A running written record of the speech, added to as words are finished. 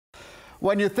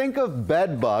When you think of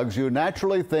bed bugs, you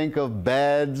naturally think of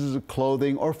beds,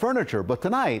 clothing, or furniture. But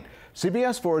tonight,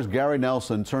 CBS 4's Gary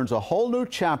Nelson turns a whole new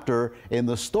chapter in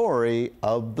the story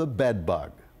of the bed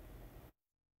bug.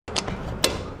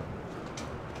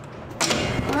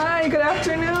 Hi, good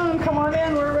afternoon. Come on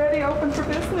in. We're ready, open for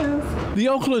business. The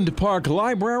Oakland Park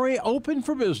Library opened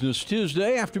for business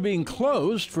Tuesday after being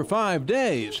closed for 5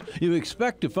 days. You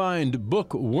expect to find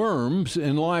bookworms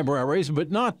in libraries,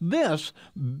 but not this.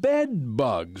 Bed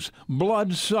bugs,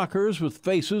 bloodsuckers with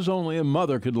faces only a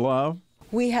mother could love.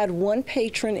 We had one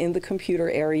patron in the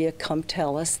computer area come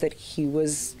tell us that he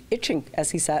was itching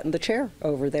as he sat in the chair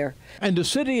over there. And a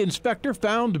city inspector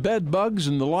found bed bugs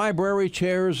in the library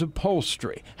chair's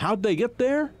upholstery. How'd they get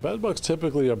there? Bed bugs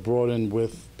typically are brought in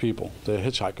with people. They're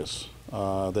hitchhikers.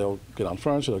 They'll get on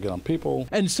furniture, they'll get on people.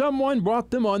 And someone brought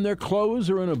them on their clothes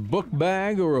or in a book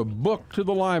bag or a book to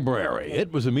the library.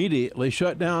 It was immediately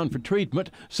shut down for treatment.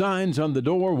 Signs on the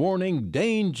door warning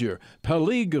danger,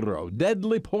 peligro,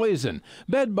 deadly poison.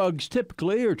 Bed bugs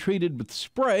typically are treated with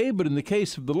spray, but in the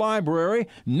case of the library,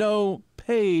 no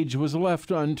page was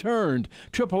left unturned.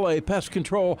 AAA Pest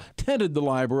Control tented the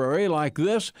library like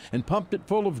this and pumped it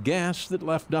full of gas that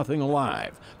left nothing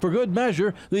alive. For good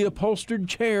measure, the upholstered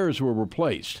chairs were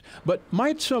replaced. But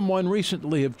might someone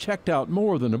recently have checked out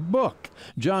more than a book?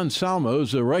 John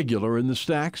Salmo's a regular in the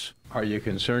stacks. Are you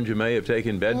concerned you may have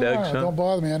taken bed bugs? Huh? Don't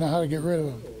bother me. I know how to get rid of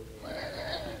them.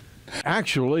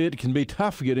 Actually, it can be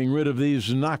tough getting rid of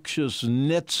these noxious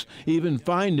nits. Even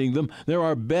finding them, there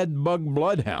are bed bug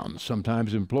bloodhounds,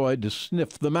 sometimes employed to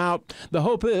sniff them out. The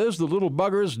hope is the little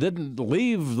buggers didn't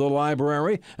leave the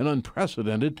library, an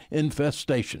unprecedented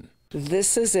infestation.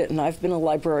 This is it, and I've been a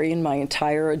librarian my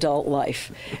entire adult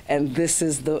life, and this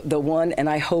is the one, and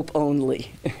I hope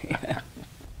only.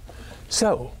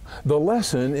 So, the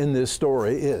lesson in this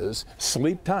story is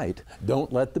sleep tight,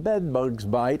 don't let the bed bugs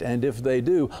bite, and if they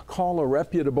do, call a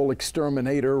reputable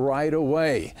exterminator right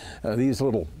away. These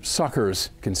little suckers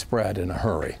can spread in a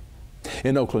hurry.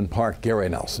 In Oakland Park, Gary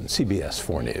Nelson, CBS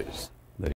 4 News.